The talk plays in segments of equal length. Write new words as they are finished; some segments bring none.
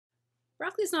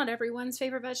Broccoli is not everyone's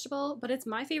favorite vegetable, but it's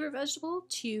my favorite vegetable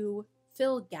to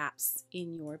fill gaps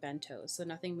in your bento so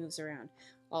nothing moves around.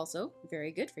 Also,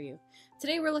 very good for you.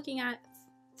 Today we're looking at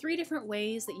 3 different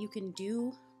ways that you can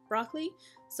do broccoli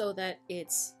so that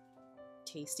it's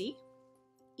tasty,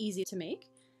 easy to make,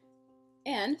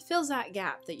 and fills that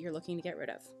gap that you're looking to get rid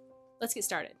of. Let's get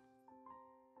started.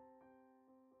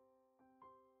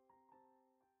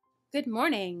 Good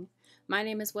morning. My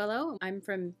name is Willow. I'm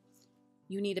from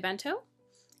You Need a Bento.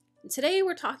 Today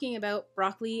we're talking about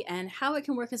broccoli and how it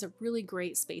can work as a really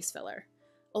great space filler.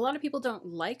 A lot of people don't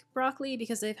like broccoli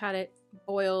because they've had it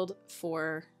boiled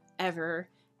forever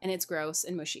and it's gross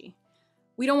and mushy.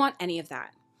 We don't want any of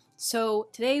that. So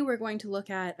today we're going to look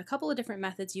at a couple of different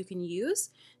methods you can use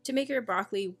to make your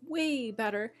broccoli way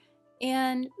better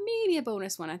and maybe a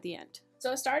bonus one at the end.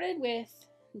 So I started with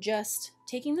just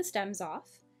taking the stems off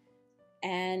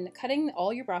and cutting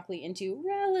all your broccoli into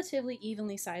relatively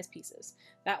evenly sized pieces.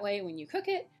 That way when you cook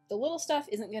it, the little stuff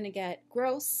isn't going to get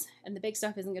gross and the big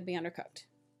stuff isn't going to be undercooked.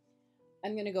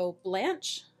 I'm going to go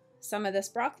blanch some of this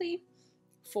broccoli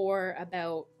for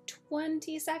about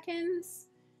 20 seconds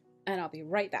and I'll be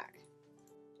right back.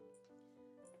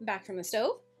 Back from the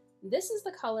stove. This is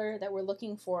the color that we're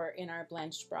looking for in our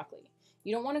blanched broccoli.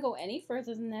 You don't want to go any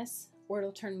further than this or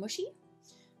it'll turn mushy.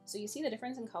 So you see the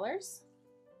difference in colors?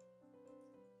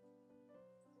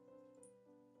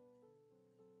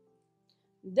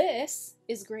 This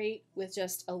is great with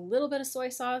just a little bit of soy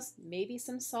sauce, maybe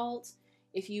some salt,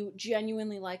 if you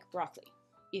genuinely like broccoli.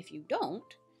 If you don't,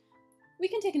 we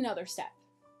can take another step.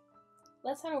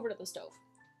 Let's head over to the stove.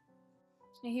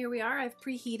 And here we are. I've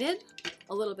preheated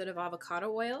a little bit of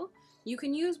avocado oil. You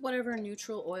can use whatever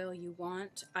neutral oil you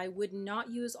want. I would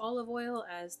not use olive oil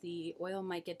as the oil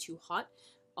might get too hot.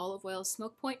 Olive oil's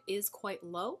smoke point is quite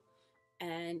low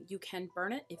and you can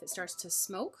burn it if it starts to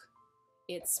smoke.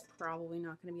 It's probably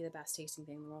not going to be the best tasting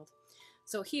thing in the world.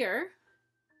 So here,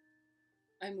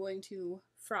 I'm going to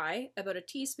fry about a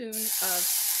teaspoon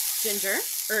of ginger,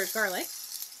 or garlic.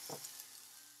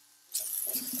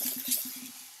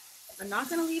 I'm not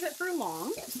going to leave it for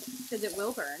long, because it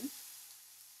will burn.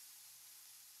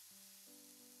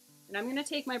 And I'm going to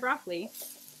take my broccoli,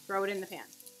 throw it in the pan.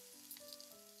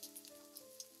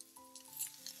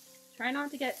 Try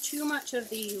not to get too much of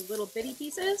the little bitty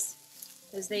pieces,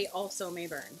 as they also may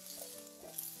burn.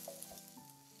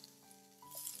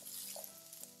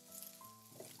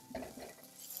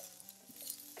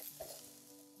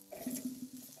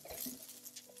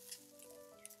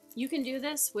 You can do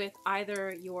this with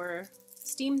either your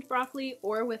steamed broccoli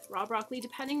or with raw broccoli,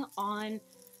 depending on,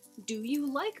 do you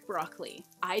like broccoli?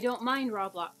 I don't mind raw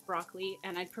broccoli,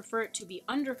 and I'd prefer it to be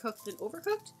undercooked than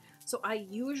overcooked. So I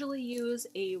usually use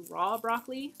a raw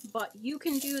broccoli, but you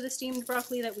can do the steamed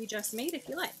broccoli that we just made if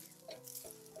you like.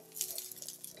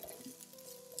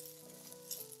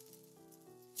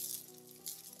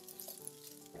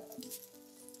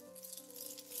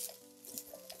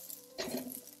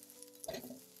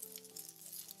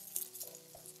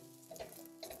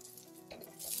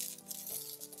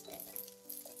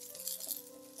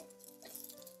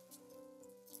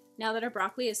 Now that our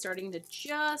broccoli is starting to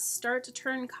start to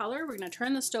turn color, we're going to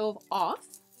turn the stove off.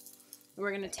 And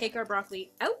we're going to take our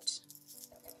broccoli out.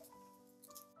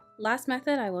 Last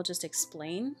method I will just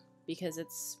explain because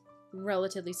it's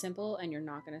relatively simple and you're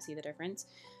not going to see the difference,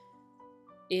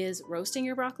 is roasting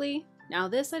your broccoli. Now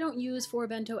this I don't use for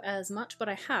bento as much, but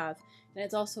I have, and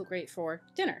it's also great for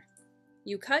dinner.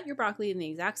 You cut your broccoli in the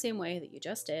exact same way that you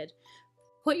just did.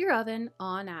 Put your oven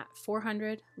on at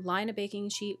 400, line a baking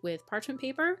sheet with parchment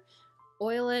paper,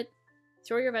 oil it,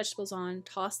 throw your vegetables on,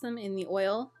 toss them in the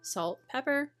oil, salt,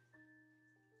 pepper,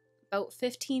 about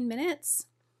 15 minutes,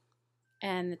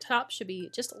 and the top should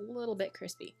be just a little bit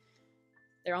crispy.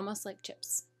 They're almost like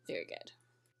chips. Very good.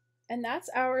 And that's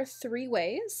our 3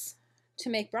 ways to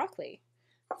make broccoli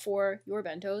for your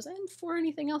bentos and for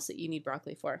anything else that you need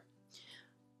broccoli for.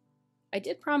 I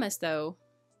did promise, though,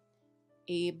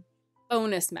 a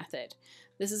bonus method.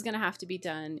 This is going to have to be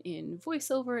done in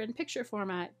voiceover and picture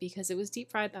format because it was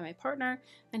deep fried by my partner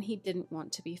and he didn't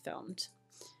want to be filmed.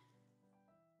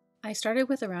 I started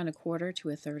with around 1/4 to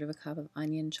 1/3 of a cup of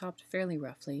onion chopped fairly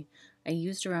roughly. I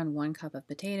used around 1 cup of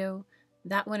potato.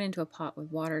 That went into a pot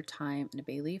with water, thyme, and a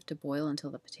bay leaf to boil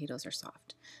until the potatoes are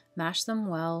soft. Mash them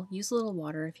well. Use a little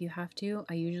water if you have to.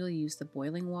 I usually use the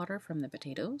boiling water from the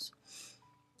potatoes.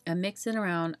 And mix in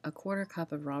around 1/4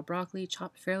 cup of raw broccoli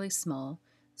chopped fairly small,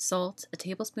 salt, a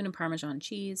tablespoon of Parmesan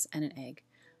cheese, and an egg.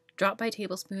 Drop by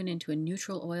tablespoon into a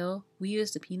neutral oil. We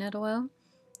used a peanut oil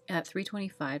at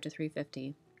 325 to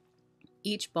 350.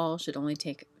 Each ball should only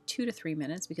take 2 to 3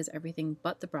 minutes because everything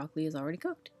but the broccoli is already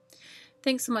cooked.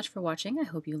 Thanks so much for watching. I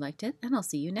hope you liked it, and I'll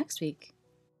see you next week.